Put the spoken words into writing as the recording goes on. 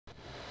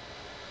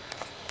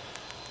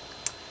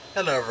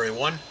Hello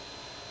everyone,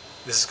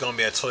 this is going to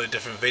be a totally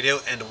different video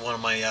and one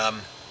of my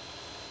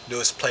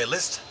newest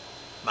playlists,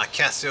 my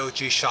Casio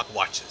G-Shock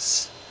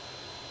watches.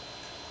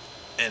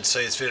 And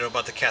today's video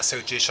about the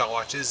Casio G-Shock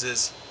watches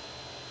is,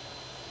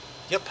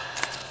 yep,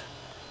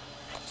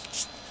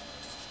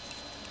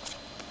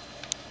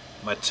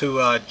 my two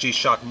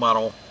G-Shock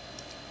model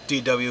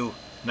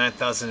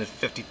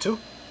DW-9052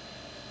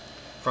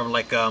 from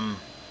like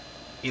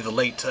either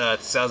late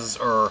 2000s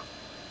or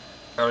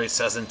early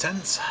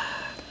 2010s.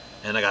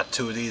 And I got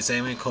two of these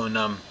anyway,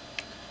 including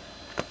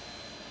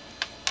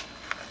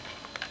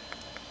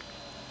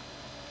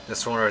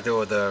this one right there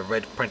with the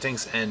red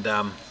printings and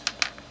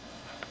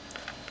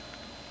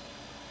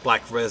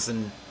black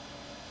resin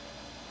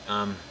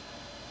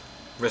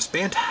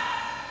wristband.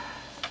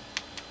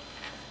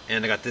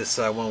 And I got this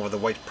one with the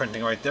white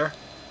printing right there,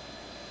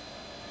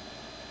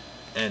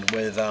 and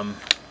with a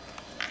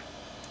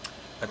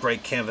gray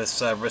canvas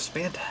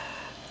wristband.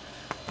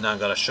 Now I'm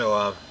gonna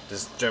show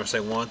this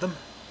demonstrate one of them.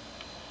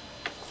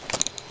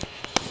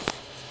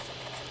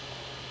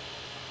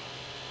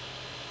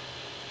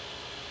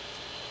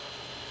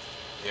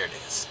 There it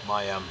is,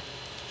 my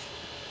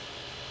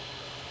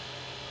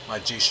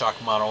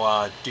G-Shock model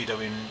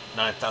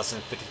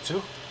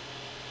DW-9052.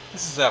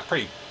 This is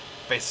pretty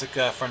basic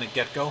from the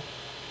get-go,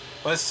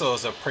 but it still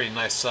is a pretty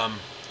nice and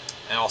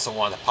also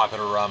one of the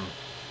popular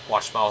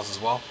watch models as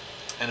well.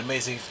 An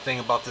amazing thing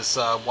about this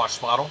watch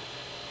model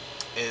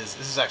is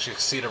this is actually a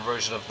cedar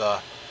version of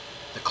the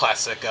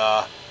classic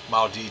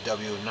model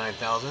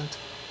DW-9000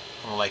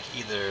 from like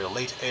either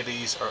late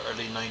 80s or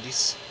early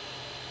 90s,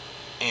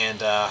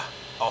 and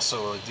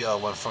also the other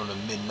one from the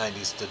mid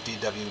 90s, the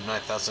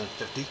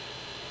DW-9050.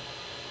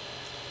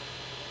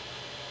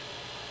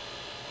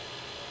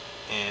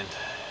 And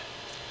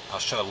I'll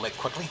show the light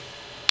quickly.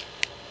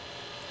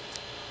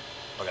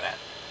 Look at that,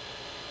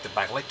 the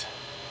backlight.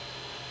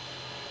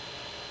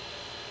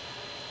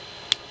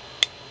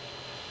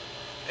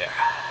 There.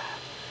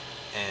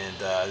 And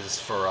this is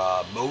for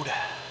mode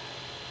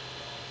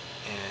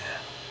and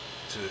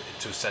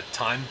to set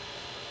time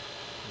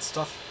and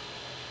stuff.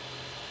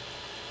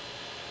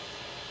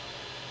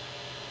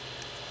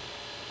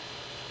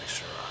 Make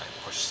sure I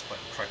push this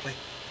button correctly.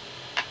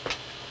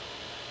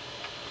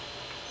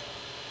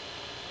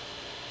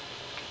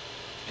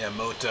 Yeah,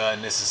 mode,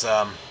 and this is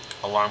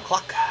alarm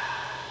clock.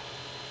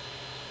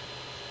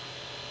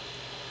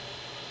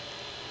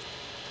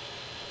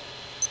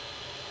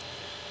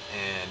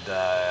 And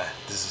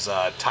this is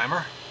a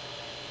timer.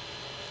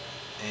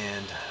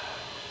 And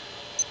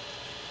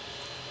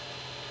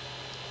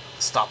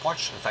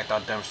stopwatch. In fact,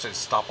 I'll demonstrate the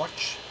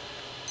stopwatch.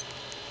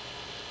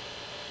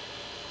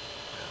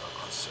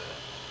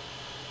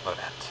 Look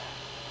at that.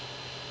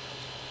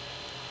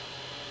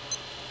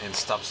 And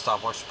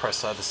stopwatch,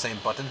 press the same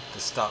button, the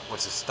stop,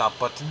 which is stop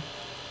button,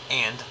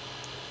 and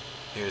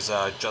here's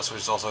adjust,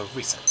 which is also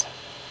reset.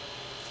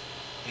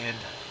 And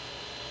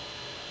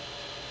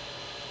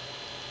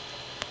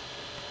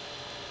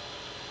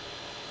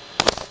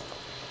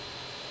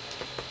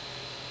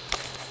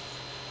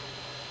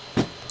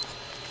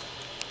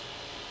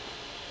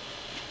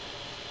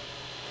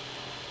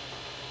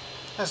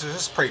this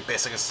is pretty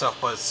basic and stuff,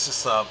 but it's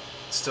just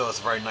still it's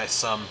a very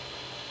nice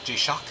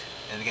G-Shock.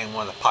 And again,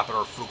 one of the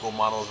popular frugal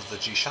models of the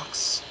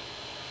G-Shocks,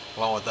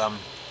 along with the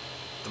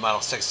Model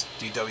 6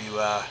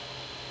 DW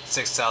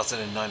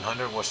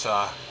 6900, which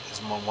is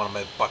one of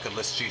my bucket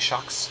list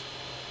G-Shocks,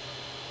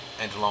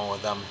 and along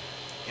with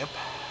yep,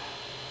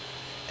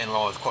 and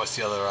along with, of course,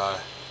 the other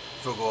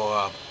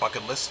frugal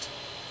bucket list,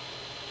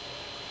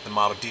 the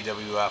Model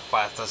DW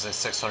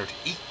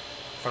 5600E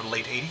from the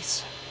late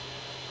 80s,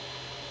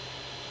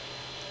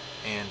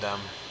 and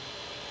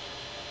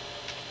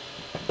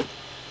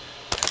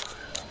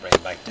bring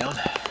it back down.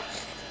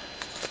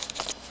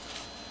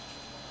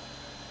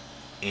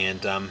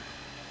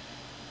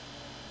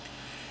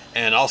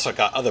 And also I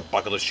got other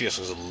bucket list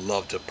G-Shocks I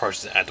love to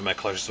purchase and add to my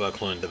collection as well,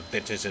 including the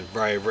vintage and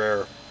very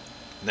rare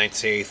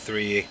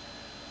 1983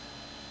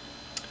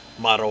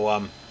 model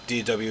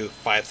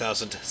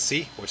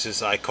DW-5000C, which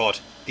is, I call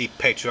it, the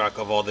patriarch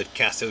of all the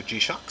Casio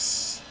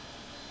G-Shocks.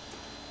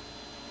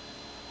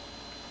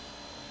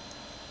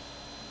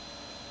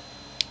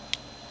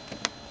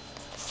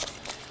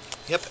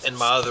 Yep, and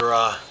my other,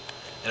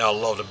 and I'd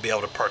love to be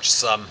able to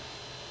purchase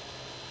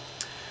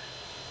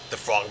the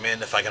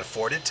Frogman if I can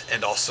afford it,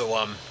 and also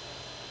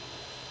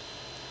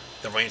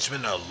the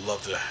Rangeman. I'd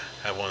love to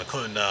have one,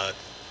 including the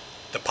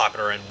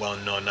popular and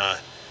well-known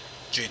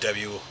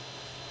GW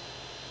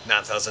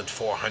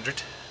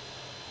 9400.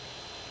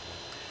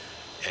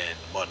 And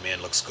one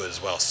man looks good as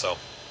well. So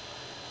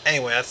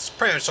anyway, that's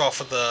pretty much all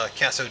for the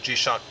Casio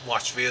G-Shock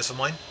watch videos of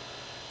mine.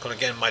 Going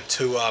again, my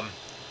two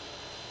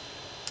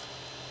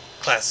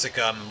classic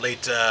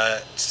late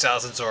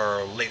 2000s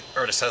or late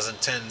early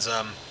 2010s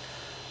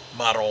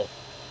model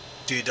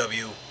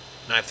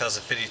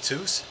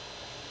DW-9052's.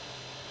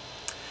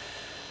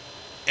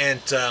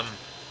 And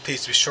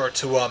please be sure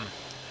to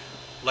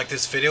like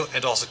this video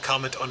and also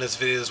comment on this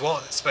video as well,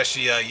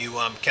 especially you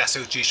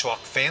Casio G-Shock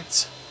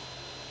fans.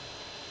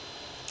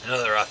 and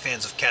other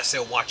fans of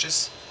Casio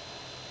watches.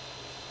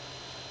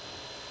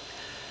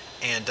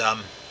 And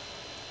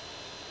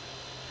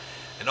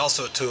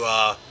also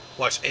to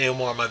watch any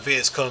more of my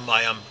videos, come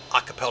my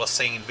acapella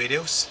singing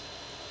videos,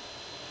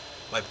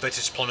 my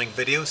vintage plumbing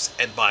videos,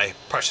 and my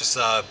precious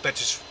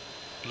vintage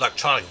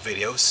electronic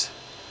videos,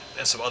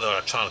 and some other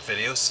electronic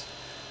videos.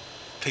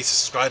 Please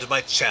subscribe to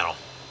my channel.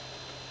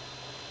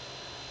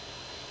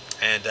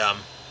 And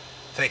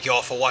thank you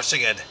all for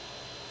watching, and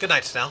good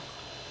night now.